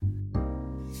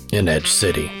In Edge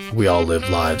City, we all live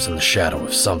lives in the shadow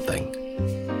of something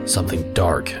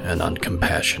dark and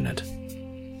uncompassionate.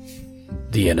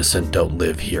 The innocent don't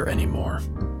live here anymore.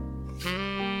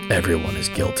 Everyone is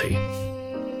guilty.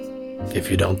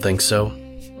 If you don't think so,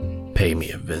 pay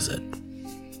me a visit.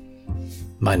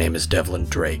 My name is Devlin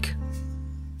Drake,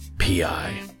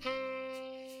 P.I.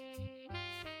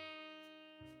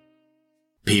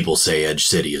 People say Edge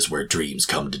City is where dreams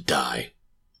come to die.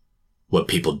 What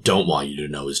people don't want you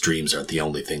to know is dreams aren't the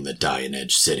only thing that die in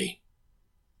Edge City.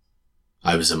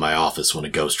 I was in my office when a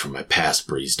ghost from my past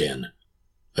breezed in.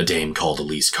 A dame called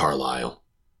Elise Carlisle.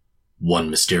 One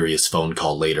mysterious phone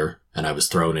call later, and I was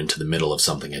thrown into the middle of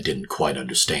something I didn't quite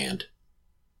understand.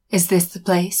 Is this the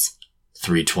place?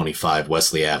 325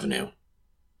 Wesley Avenue.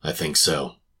 I think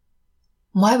so.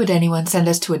 Why would anyone send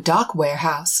us to a dock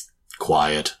warehouse?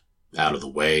 Quiet, out of the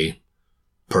way,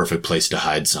 perfect place to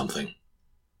hide something.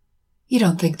 You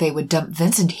don't think they would dump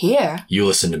Vincent here? You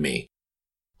listen to me.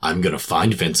 I'm gonna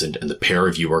find Vincent and the pair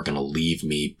of you are gonna leave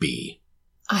me be.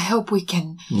 I hope we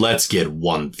can... Let's get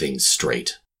one thing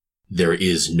straight. There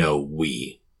is no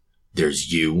we.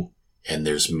 There's you and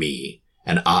there's me,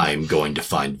 and I'm going to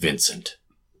find Vincent.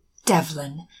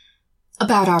 Devlin,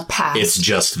 about our past. It's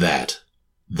just that.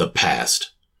 The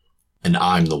past. And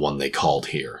I'm the one they called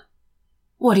here.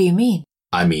 What do you mean?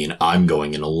 I mean, I'm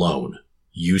going in alone.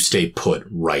 You stay put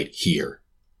right here.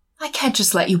 I can't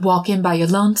just let you walk in by your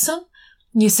lonesome.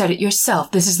 You said it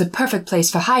yourself. This is the perfect place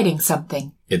for hiding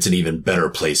something. It's an even better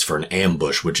place for an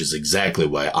ambush, which is exactly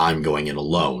why I'm going in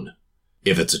alone.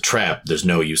 If it's a trap, there's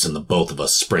no use in the both of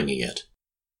us springing it.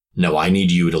 No, I need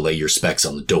you to lay your specs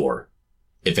on the door.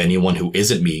 If anyone who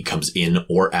isn't me comes in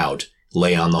or out,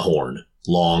 lay on the horn.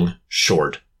 Long,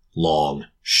 short, long,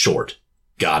 short.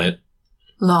 Got it?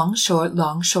 Long,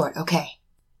 short, okay.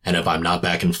 And if I'm not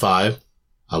back in 5,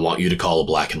 I want you to call a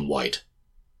black and white.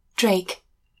 Drake,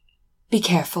 be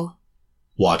careful.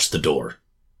 Watch the door.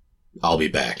 I'll be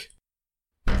back.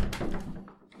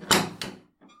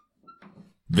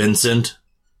 Vincent?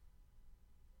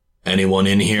 Anyone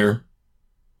in here?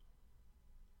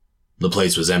 The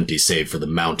place was empty save for the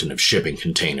mountain of shipping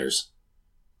containers.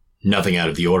 Nothing out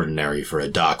of the ordinary for a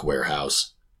dock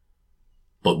warehouse.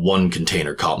 But one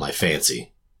container caught my fancy.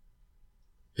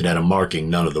 It had a marking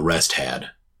none of the rest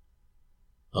had.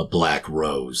 A black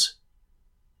rose.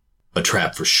 A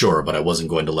trap for sure, but I wasn't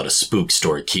going to let a spook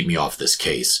story keep me off this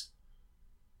case.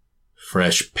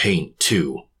 Fresh paint,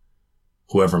 too.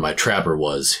 Whoever my trapper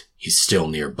was, he's still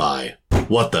nearby.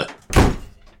 What the?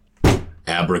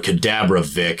 Abracadabra,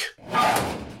 Vic.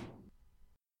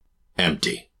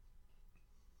 Empty.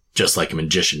 Just like a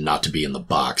magician not to be in the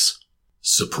box.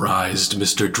 Surprised,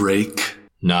 Mr. Drake?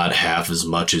 Not half as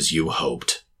much as you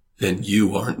hoped. Then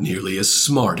you aren't nearly as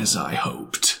smart as I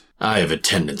hoped. I have a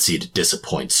tendency to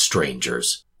disappoint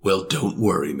strangers. Well, don't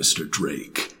worry, Mr.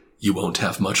 Drake. You won't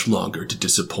have much longer to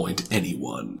disappoint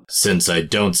anyone. Since I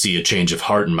don't see a change of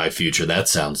heart in my future, that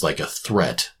sounds like a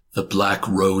threat. The Black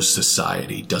Rose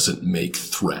Society doesn't make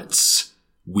threats.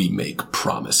 We make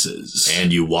promises.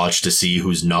 And you watch to see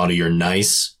who's naughty or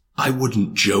nice? I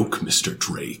wouldn't joke, Mr.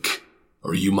 Drake.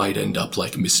 Or you might end up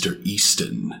like Mr.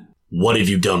 Easton. What have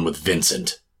you done with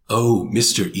Vincent? Oh,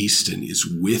 Mr. Easton is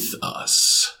with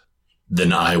us.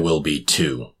 Then I will be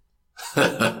too.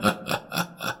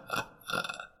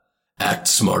 Act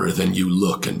smarter than you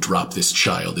look and drop this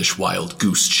childish wild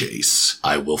goose chase.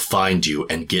 I will find you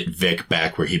and get Vic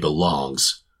back where he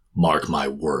belongs. Mark my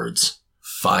words.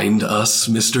 Find us,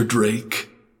 Mr. Drake?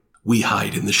 We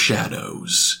hide in the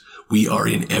shadows. We are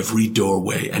in every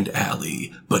doorway and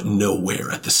alley, but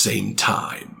nowhere at the same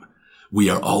time. We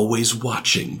are always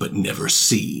watching, but never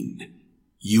seen.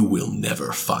 You will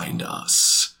never find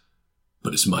us.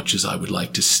 But as much as I would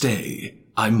like to stay,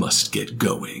 I must get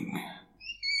going.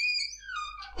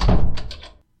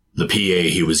 The PA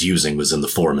he was using was in the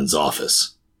foreman's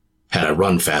office. Had I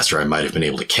run faster, I might have been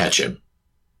able to catch him.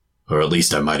 Or at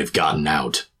least I might have gotten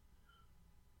out.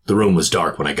 The room was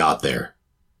dark when I got there.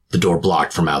 The door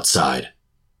blocked from outside.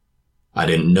 I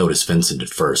didn't notice Vincent at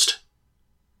first.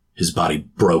 His body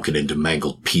broken into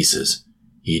mangled pieces,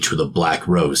 each with a black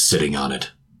rose sitting on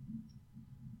it.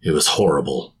 It was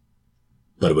horrible,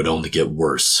 but it would only get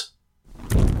worse.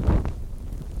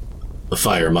 The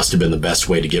fire must have been the best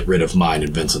way to get rid of mine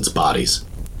and Vincent's bodies.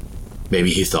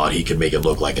 Maybe he thought he could make it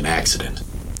look like an accident.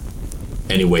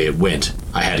 Any way it went,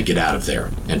 I had to get out of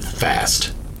there, and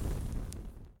fast.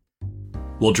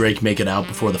 Will Drake make it out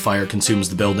before the fire consumes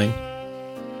the building?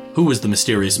 Who was the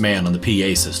mysterious man on the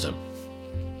PA system?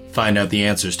 Find out the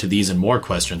answers to these and more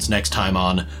questions next time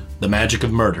on The Magic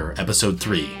of Murder, Episode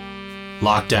 3,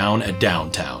 Lockdown at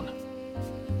Downtown.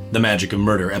 The Magic of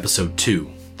Murder, Episode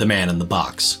 2, The Man in the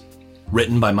Box.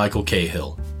 Written by Michael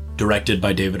Cahill. Directed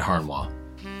by David Harnois.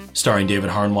 Starring David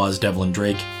Harnois as Devlin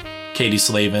Drake, Katie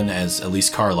Slavin as Elise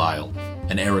Carlisle,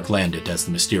 and Eric Landit as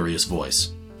the mysterious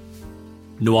voice.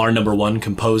 Noir No. 1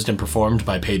 composed and performed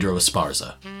by Pedro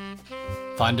Esparza.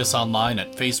 Find us online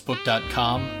at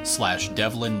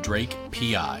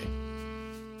facebook.com/DevlinDrakePI.